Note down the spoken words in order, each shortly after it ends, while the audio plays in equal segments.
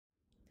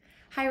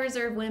Hi,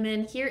 Reserve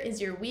Women. Here is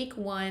your week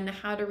 1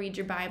 How to Read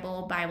Your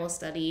Bible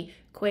study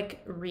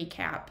quick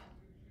recap.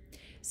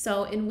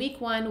 So in week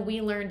 1,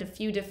 we learned a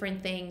few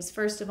different things.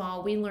 First of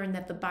all, we learned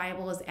that the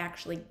Bible is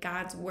actually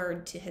God's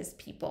word to his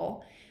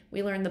people.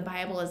 We learned the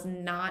Bible is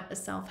not a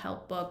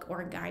self-help book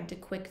or a guide to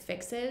quick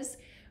fixes,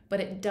 but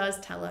it does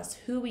tell us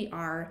who we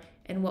are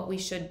and what we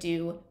should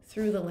do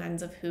through the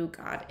lens of who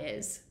God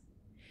is.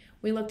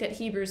 We looked at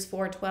Hebrews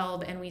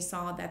 4:12 and we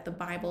saw that the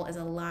Bible is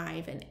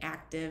alive and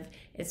active,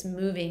 it's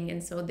moving,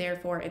 and so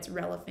therefore it's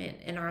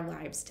relevant in our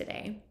lives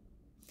today.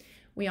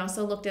 We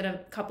also looked at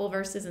a couple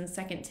verses in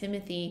 2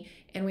 Timothy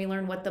and we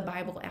learned what the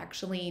Bible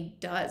actually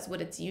does, what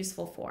it's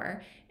useful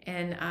for.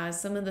 And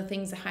some of the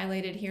things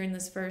highlighted here in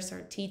this verse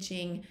are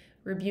teaching,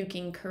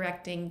 rebuking,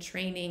 correcting,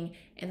 training,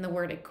 and the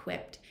word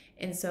equipped.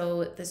 And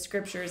so the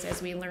scriptures,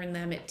 as we learn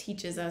them, it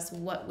teaches us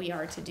what we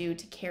are to do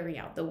to carry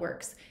out the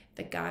works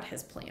that God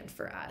has planned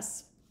for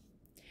us.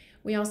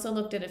 We also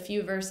looked at a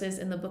few verses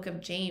in the book of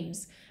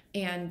James,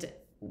 and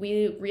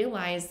we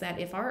realized that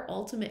if our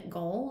ultimate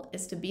goal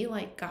is to be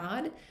like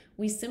God,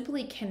 we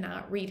simply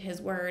cannot read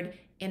his word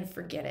and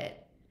forget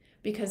it,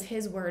 because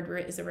his word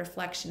is a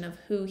reflection of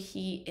who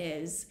he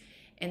is.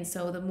 And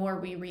so the more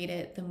we read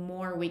it, the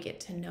more we get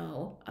to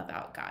know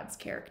about God's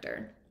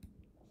character.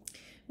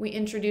 We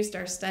introduced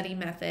our study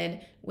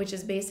method, which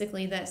is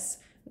basically this.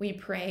 We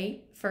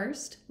pray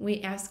first.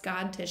 We ask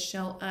God to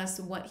show us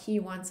what he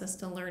wants us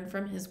to learn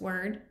from his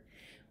word.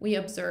 We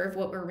observe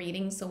what we're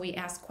reading, so we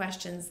ask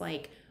questions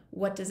like,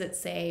 what does it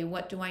say?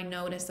 What do I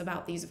notice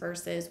about these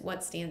verses?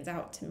 What stands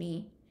out to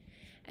me?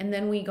 And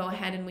then we go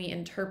ahead and we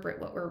interpret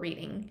what we're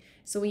reading.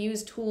 So we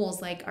use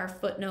tools like our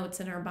footnotes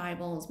in our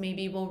Bibles.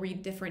 Maybe we'll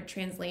read different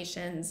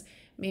translations.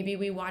 Maybe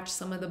we watch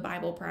some of the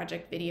Bible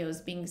Project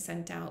videos being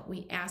sent out.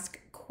 We ask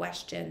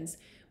questions.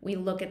 We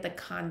look at the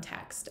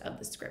context of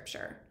the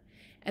scripture.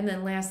 And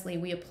then lastly,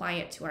 we apply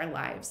it to our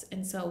lives.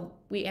 And so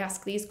we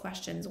ask these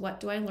questions: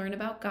 what do I learn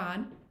about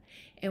God?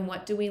 And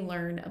what do we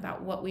learn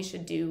about what we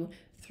should do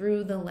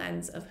through the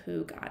lens of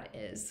who God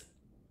is?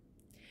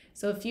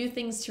 So a few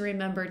things to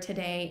remember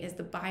today is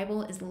the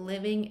Bible is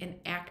living and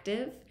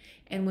active.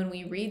 And when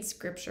we read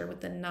scripture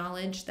with the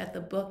knowledge that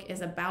the book is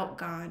about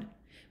God,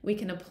 we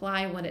can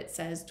apply what it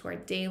says to our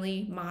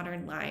daily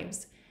modern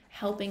lives,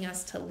 helping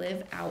us to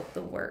live out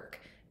the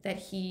work that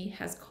he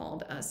has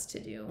called us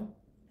to do.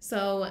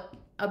 So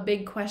a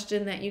big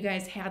question that you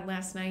guys had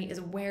last night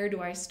is, where do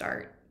I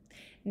start?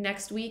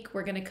 Next week,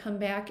 we're going to come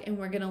back and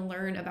we're going to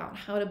learn about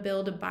how to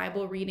build a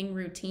Bible reading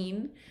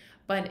routine.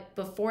 But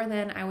before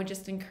then, I would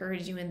just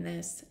encourage you in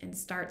this and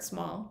start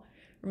small.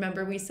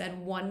 Remember, we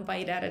said one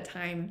bite at a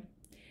time.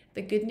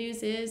 The good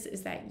news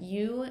is that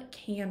you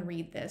can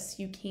read this,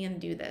 you can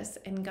do this,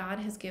 and God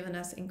has given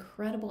us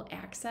incredible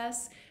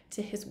access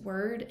to his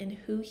word and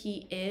who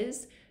he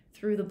is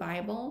through the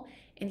Bible,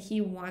 and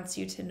he wants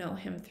you to know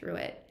him through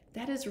it.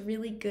 That is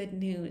really good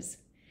news.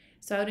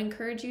 So I would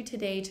encourage you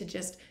today to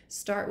just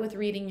start with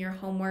reading your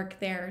homework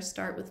there,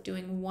 start with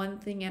doing one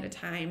thing at a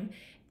time.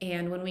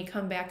 And when we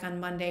come back on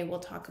Monday, we'll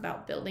talk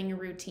about building a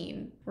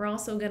routine. We're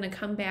also going to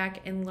come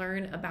back and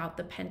learn about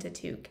the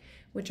Pentateuch,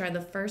 which are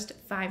the first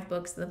 5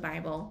 books of the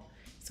Bible.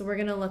 So we're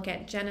going to look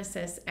at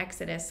Genesis,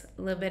 Exodus,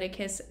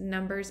 Leviticus,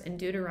 Numbers, and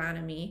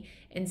Deuteronomy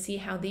and see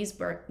how these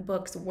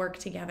books work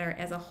together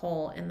as a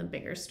whole in the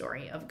bigger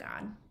story of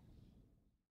God.